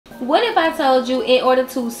What if I told you in order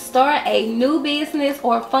to start a new business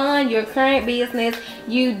or fund your current business,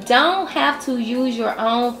 you don't have to use your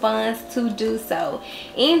own funds to do so?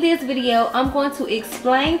 In this video, I'm going to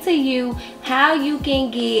explain to you how you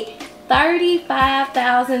can get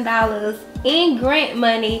 $35,000 in grant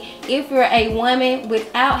money if you're a woman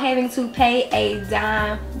without having to pay a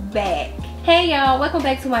dime back. Hey y'all, welcome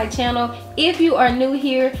back to my channel. If you are new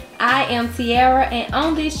here, I am Tiara, and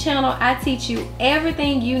on this channel I teach you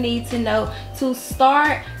everything you need to know to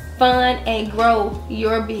start, fund, and grow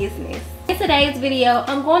your business. In today's video,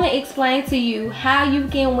 I'm going to explain to you how you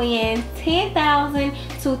can win $10,000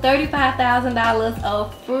 to $35,000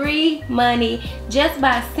 of free money just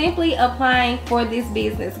by simply applying for this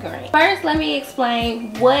business grant. First, let me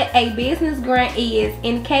explain what a business grant is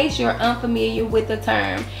in case you're unfamiliar with the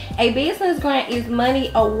term. A business grant is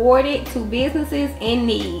money awarded to businesses in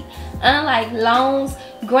need. Unlike loans,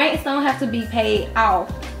 grants don't have to be paid off.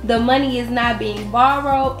 The money is not being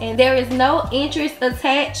borrowed and there is no interest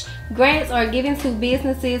attached. Grants are given to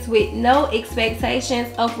businesses with no expectations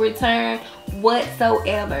of return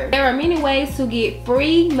whatsoever. There are many ways to get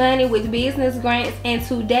free money with business grants, and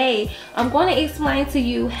today I'm going to explain to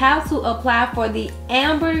you how to apply for the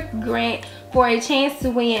Amber grant for a chance to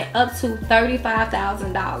win up to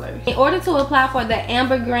 $35,000. In order to apply for the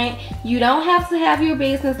Amber grant, you don't have to have your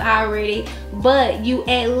business already, but you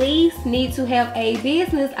at least need to have a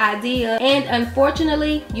business idea, and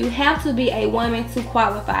unfortunately you have to be a woman to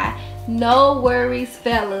qualify. No worries,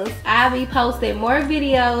 fellas, I'll be posting more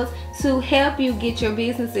videos to help you get your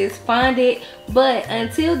businesses funded, but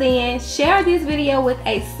until then, share this video with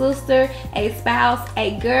a sister, a spouse,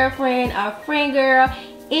 a girlfriend, a friend girl,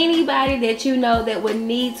 anybody that you know that would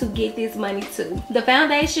need to get this money to. The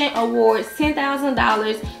foundation awards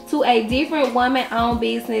 $10,000 to a different woman-owned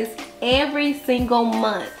business every single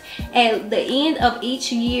month. At the end of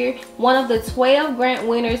each year, one of the 12 grant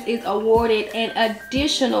winners is awarded an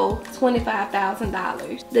additional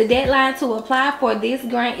 $25,000. The deadline to apply for this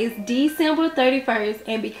grant is December 31st,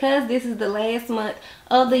 and because this is the last month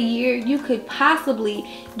of the year, you could possibly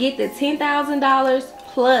get the $10,000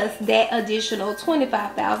 plus that additional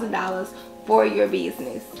 $25,000 for your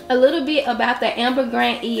business. A little bit about the Amber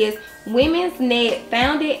grant is Women's Net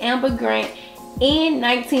founded Amber grant in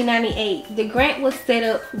 1998. The grant was set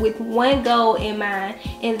up with one goal in mind,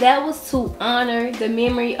 and that was to honor the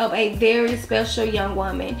memory of a very special young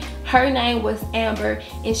woman. Her name was Amber,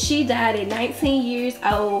 and she died at 19 years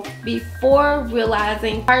old before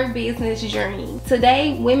realizing her business journey.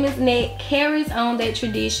 Today, Women's Net carries on that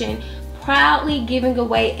tradition, proudly giving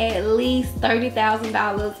away at least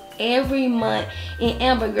 $30,000 every month in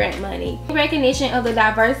Amber grant money. In recognition of the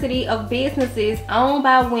diversity of businesses owned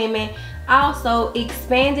by women, also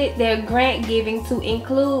expanded their grant giving to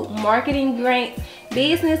include marketing grants,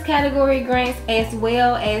 business category grants, as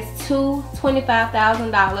well as two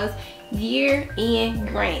 $25,000 year-end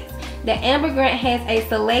grants. The Amber grant has a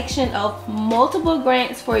selection of multiple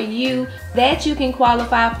grants for you that you can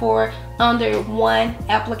qualify for under one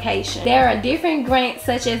application. There are different grants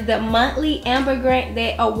such as the monthly Amber grant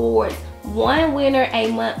that awards one winner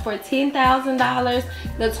a month for $10,000,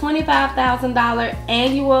 the $25,000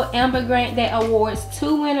 annual Amber grant that awards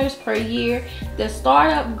two winners per year, the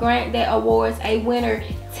startup grant that awards a winner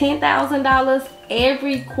 $10,000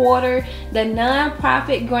 every quarter, the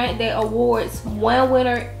nonprofit grant that awards one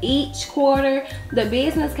winner each quarter, the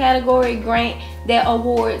business category grant that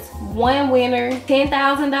awards one winner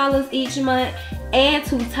 $10,000 each month, and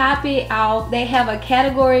to top it off, they have a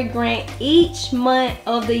category grant each month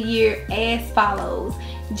of the year as follows.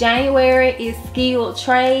 January is skilled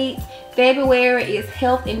trades, February is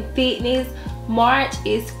health and fitness, March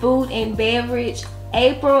is food and beverage,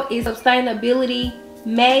 April is sustainability,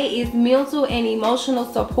 May is mental and emotional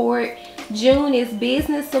support, June is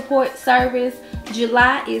business support service,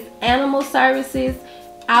 July is animal services,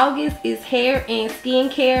 August is hair and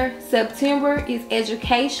skincare, September is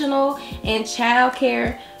educational and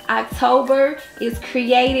childcare, October is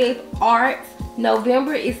creative arts,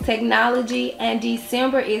 November is technology, and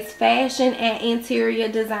December is fashion and interior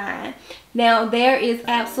design. Now, there is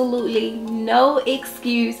absolutely no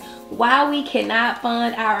excuse why we cannot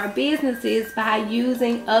fund our businesses by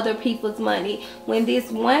using other people's money when this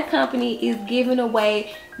one company is giving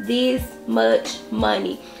away this much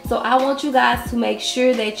money. So I want you guys to make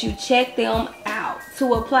sure that you check them out.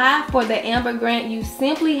 To apply for the Amber grant, you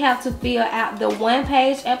simply have to fill out the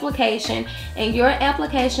one-page application, and your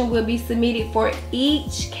application will be submitted for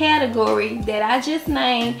each category that I just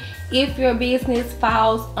named if your business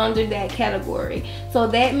falls under that category. So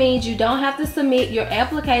that means you don't have to submit your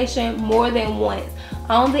application more than once.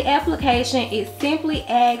 On the application, it simply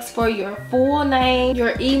asks for your full name,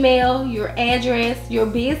 your email, your address, your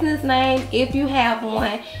business name if you have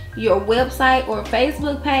one, your website or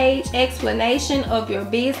Facebook page, explanation of your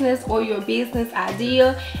business or your business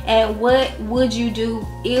idea, and what would you do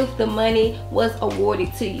if the money was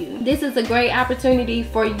awarded to you. This is a great opportunity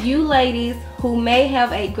for you ladies who may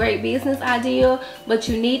have a great business idea, but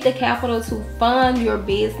you need the capital to fund your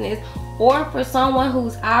business, or for someone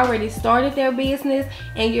who's already started their business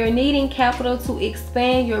and you're needing capital to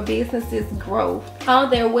expand your business's growth.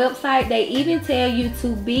 On their website, they even tell you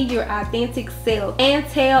to be your authentic self and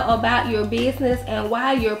tell about your business and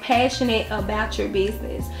why you're passionate about your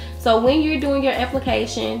business. So when you're doing your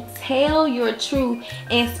application, tell your truth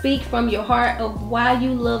and speak from your heart of why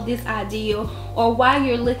you love this idea or why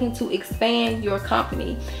you're looking to expand your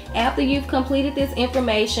company. After you've completed this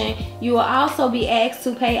information, you will also be asked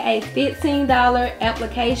to pay a $15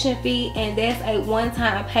 application fee, and that's a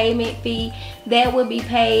one-time payment fee that will be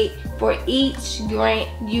paid for each grant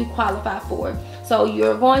you qualify for. So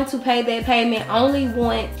you're going to pay that payment only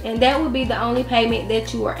once, and that will be the only payment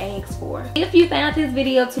that you are asked for. If you found this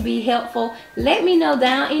video to be helpful, let me know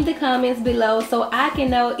down in the comments below so I can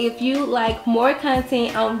know if you like more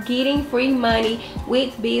content on getting free money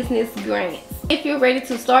with business grants. If you're ready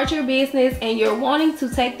to start your business and you're wanting to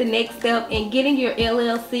take the next step in getting your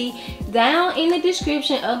LLC, down in the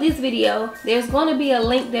description of this video, there's going to be a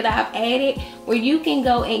link that I've added where you can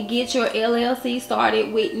go and get your LLC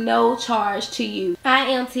started with no charge to you. I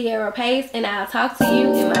am Tiara Pace, and I'll talk to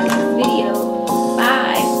you in my next video.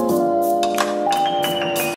 Bye.